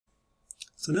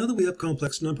So now that we have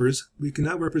complex numbers, we can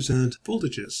now represent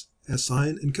voltages as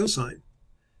sine and cosine.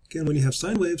 Again, when you have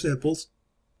sine waves, they have both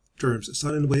terms, a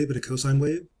sine wave and a cosine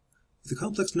wave. With a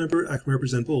complex number, I can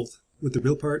represent both, with the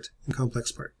real part and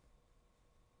complex part.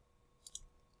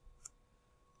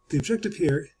 The objective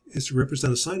here is to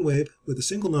represent a sine wave with a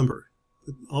single number,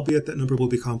 albeit that number will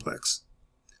be complex.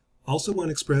 Also want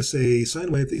to express a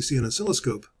sine wave that you see on an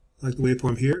oscilloscope, like the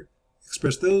waveform here,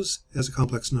 express those as a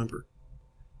complex number.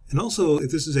 And also,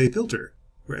 if this is a filter,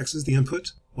 where x is the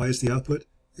input, y is the output,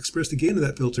 express the gain of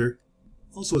that filter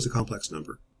also as a complex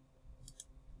number.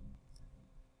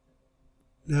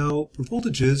 Now, for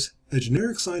voltages, a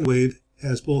generic sine wave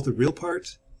has both a real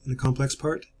part and a complex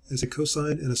part as a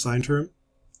cosine and a sine term.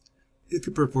 If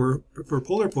you prefer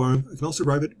polar form, I can also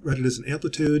write it as an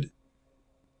amplitude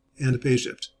and a phase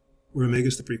shift, where omega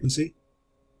is the frequency.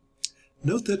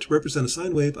 Note that to represent a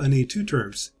sine wave, I need two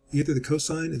terms, either the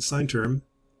cosine and sine term,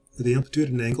 or the amplitude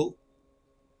and angle.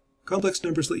 Complex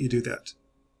numbers let you do that.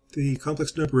 The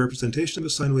complex number representation of a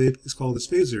sine wave is called its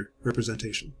phasor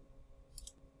representation.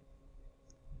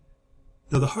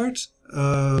 Now the heart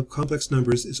of complex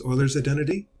numbers is Euler's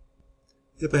identity.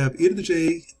 If I have e to the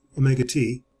j omega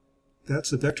t,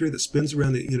 that's a vector that spins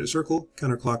around the unit circle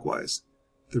counterclockwise.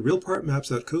 The real part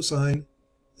maps out cosine,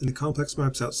 and the complex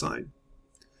maps out sine.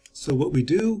 So what we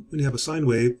do when you have a sine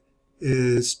wave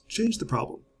is change the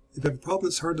problem. If you have a problem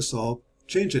that's hard to solve,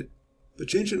 change it. But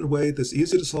change it in a way that's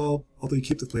easy to solve, although you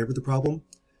keep the flavor of the problem.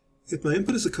 If my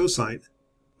input is a cosine,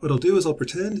 what I'll do is I'll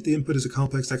pretend the input is a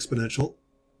complex exponential.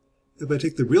 If I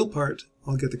take the real part,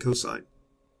 I'll get the cosine.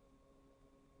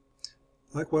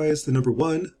 Likewise, the number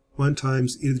 1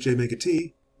 times e to the j omega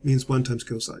t, means 1 times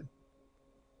cosine.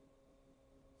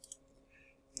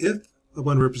 If I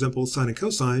want to represent both sine and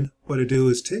cosine, what I do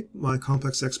is take my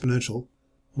complex exponential,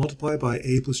 multiply by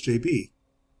a plus jb.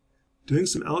 Doing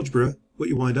some algebra, what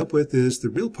you wind up with is the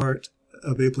real part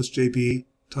of a plus jb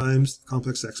times the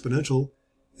complex exponential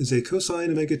is a cosine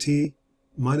omega t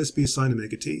minus b sine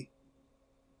omega t.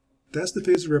 That's the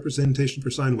phasor representation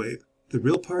for sine wave. The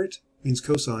real part means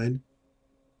cosine,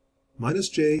 minus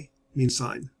j means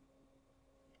sine.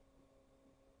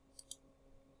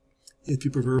 If you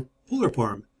prefer polar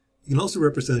form, you can also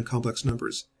represent complex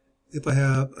numbers. If I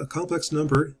have a complex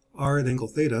number, r at angle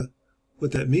theta,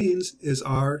 what that means is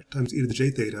r times e to the j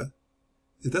theta.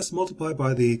 If that's multiplied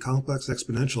by the complex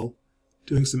exponential,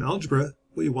 doing some algebra,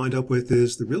 what you wind up with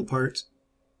is the real part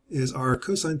is r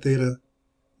cosine theta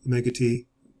omega t,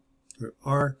 or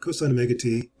r cosine omega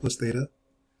t plus theta.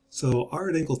 So r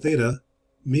at angle theta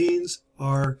means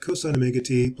r cosine omega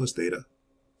t plus theta.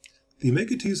 The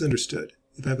omega t is understood.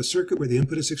 If I have a circuit where the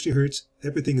input is 60 Hz,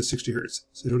 everything is 60 Hz,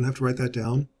 so you don't have to write that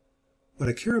down. What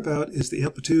I care about is the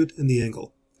amplitude and the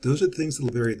angle. Those are the things that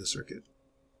will vary in the circuit.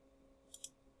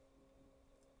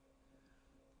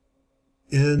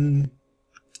 And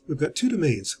we've got two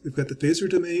domains. We've got the phasor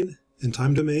domain and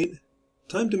time domain.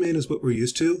 Time domain is what we're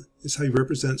used to. It's how you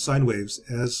represent sine waves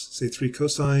as, say, 3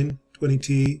 cosine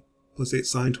 20t plus 8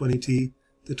 sine 20t.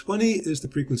 The 20 is the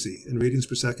frequency in radians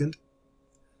per second.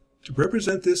 To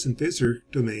represent this in phasor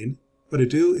domain, what I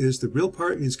do is the real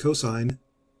part means cosine,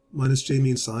 minus j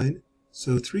means sine.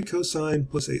 So 3 cosine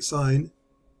plus 8 sine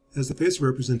as the phasor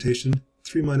representation,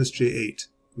 3 minus j8.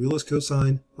 Real is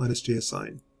cosine, minus j is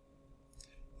sine.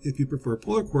 If you prefer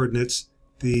polar coordinates,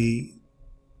 the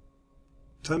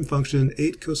time function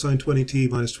 8 cosine 20t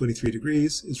minus 23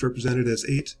 degrees is represented as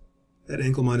 8 at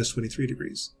angle minus 23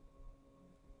 degrees.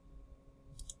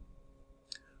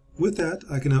 With that,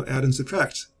 I can now add and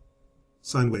subtract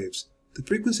sine waves. The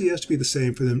frequency has to be the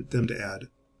same for them to add.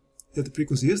 If the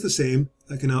frequency is the same,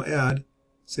 I can now add,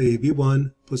 say,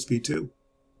 v1 plus v2.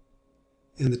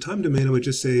 In the time domain, I would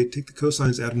just say, take the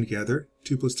cosines, add them together.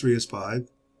 2 plus 3 is 5.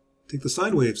 Take the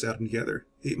sine waves, add them together.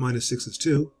 8 minus 6 is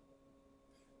 2.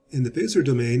 In the phasor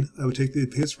domain, I would take the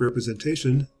phasor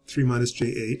representation, 3 minus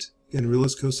j8. Again, real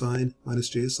is cosine, minus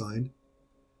j is sine.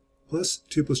 Plus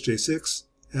 2 plus j6.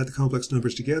 Add the complex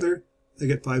numbers together. I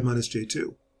get 5 minus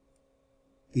j2.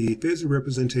 The phasor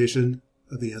representation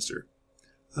of the answer.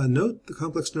 Note the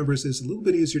complex numbers is a little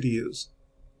bit easier to use.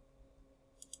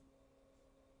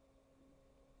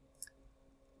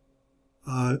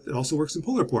 It also works in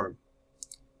polar form.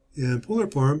 In polar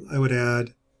form, I would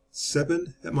add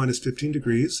 7 at minus 15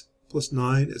 degrees plus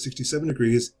 9 at 67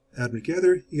 degrees. Add them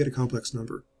together, you get a complex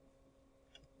number.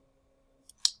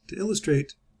 To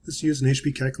illustrate, let's use an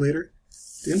HP calculator.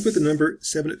 To input the number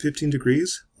 7 at 15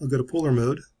 degrees, I'll go to polar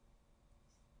mode.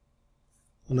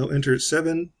 I'll now enter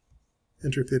 7,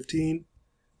 enter 15,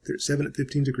 there's 7 at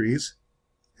 15 degrees.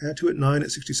 Add to it 9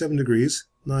 at 67 degrees,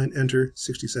 9, enter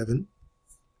 67.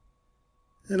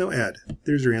 And now add.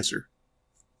 There's your answer.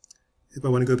 If I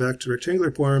want to go back to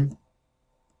rectangular form,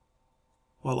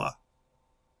 voila.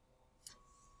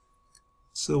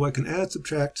 So I can add,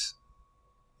 subtract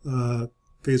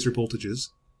phasor voltages.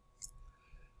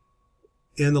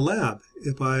 In the lab,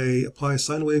 if I apply a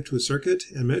sine wave to a circuit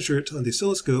and measure it on the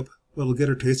oscilloscope, what we'll get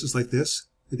are traces like this,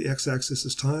 where the x-axis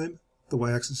is time, the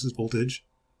y-axis is voltage.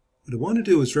 What I want to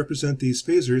do is represent these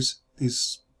phasors,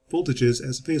 these voltages,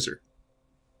 as a phasor.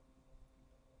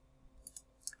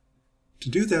 To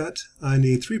do that, I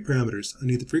need three parameters. I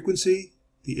need the frequency,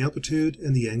 the amplitude,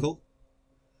 and the angle.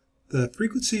 The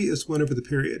frequency is 1 over the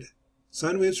period.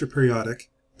 Sine waves are periodic.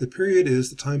 The period is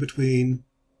the time between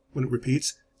when it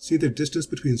repeats. It's either distance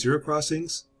between zero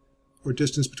crossings or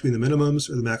distance between the minimums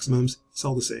or the maximums. It's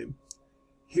all the same.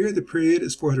 Here the period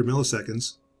is 400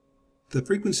 milliseconds. The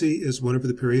frequency is 1 over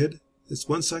the period. It's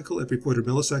one cycle every 400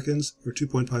 milliseconds, or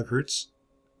 2.5 hertz.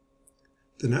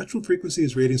 The natural frequency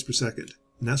is radians per second.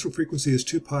 Natural frequency is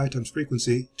 2 pi times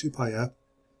frequency, 2 pi f.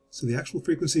 So the actual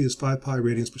frequency is 5 pi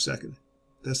radians per second.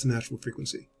 That's the natural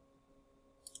frequency.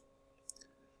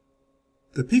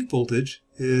 The peak voltage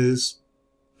is,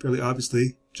 fairly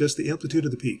obviously, just the amplitude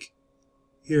of the peak.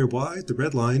 Here, y, the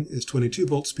red line, is 22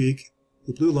 volts peak.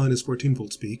 The blue line is 14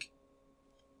 volts peak.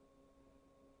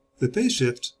 The phase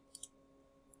shift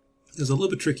is a little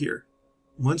bit trickier.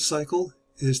 One cycle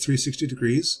is 360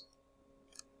 degrees.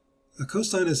 A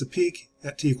cosine is a peak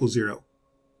at t equals 0.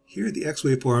 Here at the x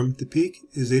waveform, the peak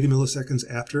is 80 milliseconds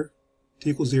after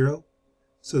t equals 0.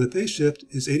 So the phase shift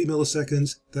is 80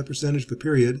 milliseconds, that percentage of a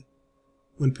period.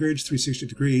 When period is 360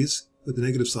 degrees, with the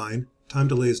negative sign, time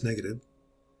delay is negative.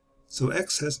 So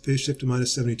x has a phase shift of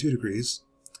minus 72 degrees.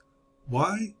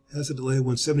 Y has a delay of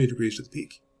 170 degrees to the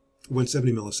peak, for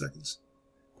 170 milliseconds,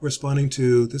 corresponding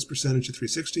to this percentage of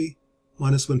 360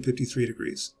 minus 153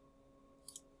 degrees.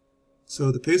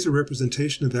 So the phasor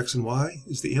representation of x and y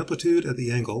is the amplitude at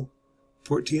the angle,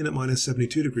 14 at minus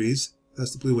 72 degrees,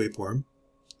 that's the blue waveform.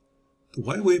 The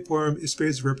y waveform, its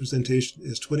phasor representation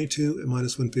is 22 at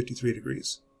minus 153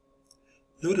 degrees.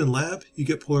 Note in lab, you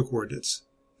get polar coordinates.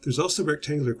 There's also a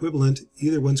rectangular equivalent,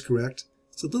 either one's correct.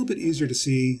 It's a little bit easier to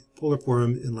see polar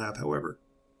form in lab, however.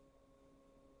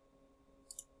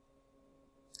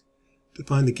 To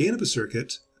find the gain of a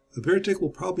circuit, a verdict we'll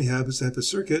probably have is that if a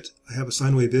circuit, I have a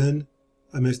sine wave in,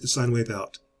 I measure the sine wave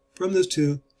out. From those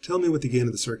two, tell me what the gain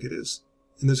of the circuit is.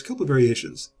 And there's a couple of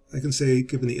variations. I can say,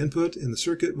 given the input in the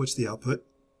circuit, what's the output?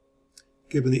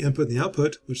 Given the input and the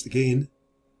output, what's the gain?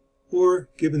 Or,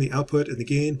 given the output and the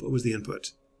gain, what was the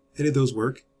input? Any of those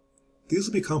work. These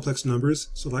will be complex numbers,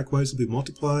 so likewise we'll be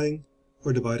multiplying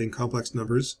or dividing complex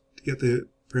numbers to get the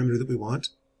parameter that we want.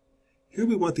 Here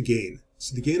we want the gain.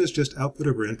 So the gain is just output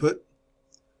over input.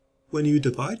 When you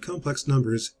divide complex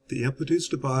numbers, the amplitudes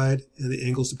divide and the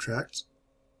angles subtract.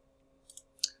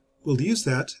 We'll use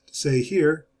that to say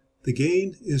here, the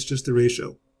gain is just the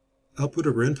ratio. Output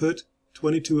over input,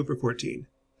 22 over 14.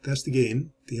 That's the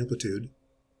gain, the amplitude.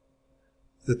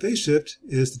 The phase shift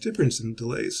is the difference in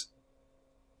delays.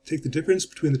 Take the difference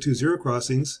between the two zero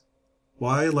crossings.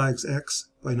 Y lags x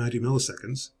by 90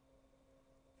 milliseconds.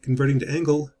 Converting to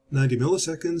angle, 90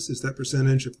 milliseconds is that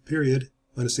percentage of the period,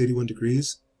 minus 81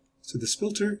 degrees. So this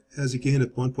filter has a gain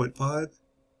of 1.5 at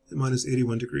minus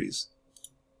 81 degrees.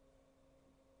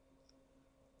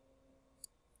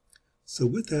 So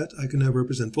with that, I can now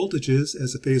represent voltages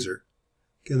as a phasor.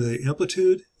 Again, the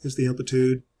amplitude is the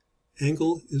amplitude,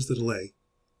 angle is the delay.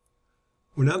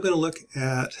 We're now going to look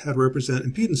at how to represent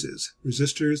impedances,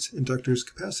 resistors, inductors,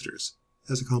 capacitors,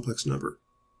 as a complex number.